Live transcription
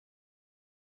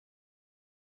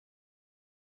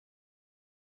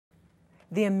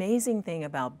The amazing thing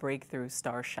about Breakthrough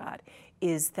Starshot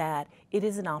is that it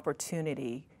is an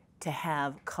opportunity to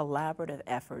have collaborative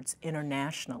efforts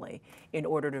internationally in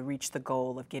order to reach the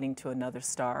goal of getting to another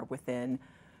star within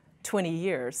 20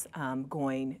 years,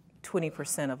 going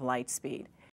 20% of light speed.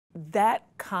 That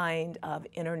kind of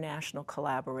international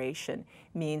collaboration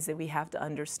means that we have to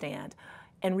understand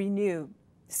and renew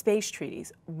space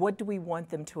treaties. What do we want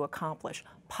them to accomplish?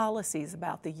 Policies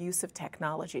about the use of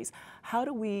technologies. How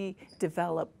do we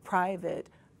develop private,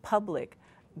 public,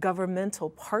 governmental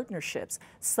partnerships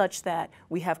such that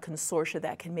we have consortia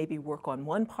that can maybe work on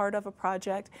one part of a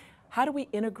project? How do we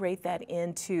integrate that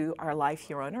into our life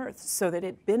here on Earth so that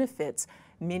it benefits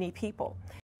many people?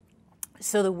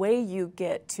 So the way you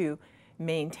get to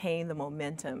maintain the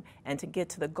momentum and to get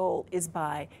to the goal is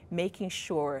by making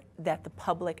sure that the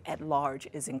public at large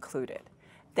is included,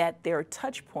 that there are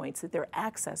touch points, that there are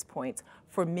access points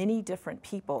for many different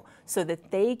people so that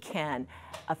they can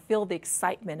feel the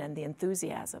excitement and the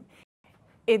enthusiasm.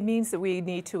 It means that we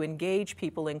need to engage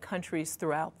people in countries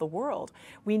throughout the world.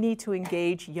 We need to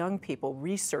engage young people,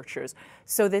 researchers,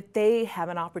 so that they have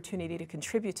an opportunity to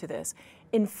contribute to this.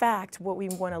 In fact, what we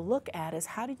want to look at is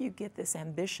how do you get this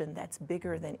ambition that's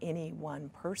bigger than any one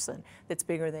person, that's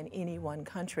bigger than any one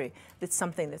country, that's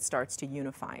something that starts to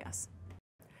unify us.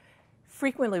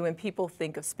 Frequently, when people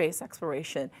think of space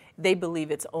exploration, they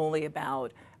believe it's only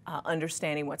about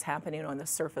understanding what's happening on the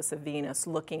surface of Venus,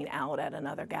 looking out at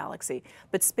another galaxy.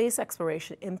 But space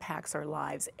exploration impacts our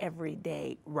lives every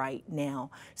day right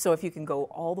now. So if you can go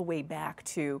all the way back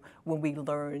to when we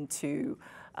learned to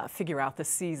figure out the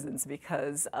seasons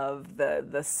because of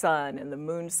the sun and the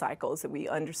moon cycles, that we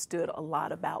understood a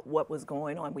lot about what was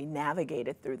going on. We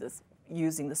navigated through this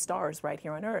using the stars right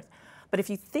here on Earth. But if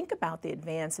you think about the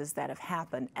advances that have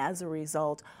happened as a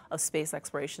result of space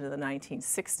exploration in the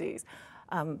 1960s,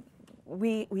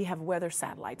 we have weather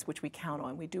satellites, which we count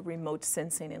on. We do remote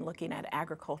sensing and looking at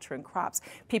agriculture and crops.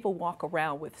 People walk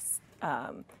around with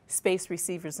space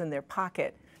receivers in their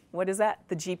pocket. What is that?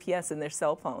 The GPS in their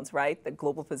cell phones, right? The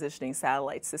global positioning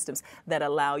satellite systems that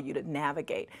allow you to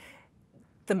navigate.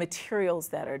 The materials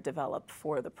that are developed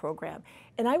for the program.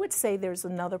 And I would say there's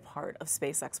another part of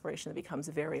space exploration that becomes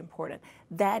very important.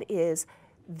 That is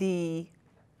the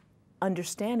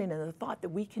understanding and the thought that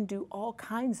we can do all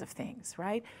kinds of things,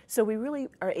 right? So we really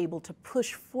are able to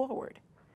push forward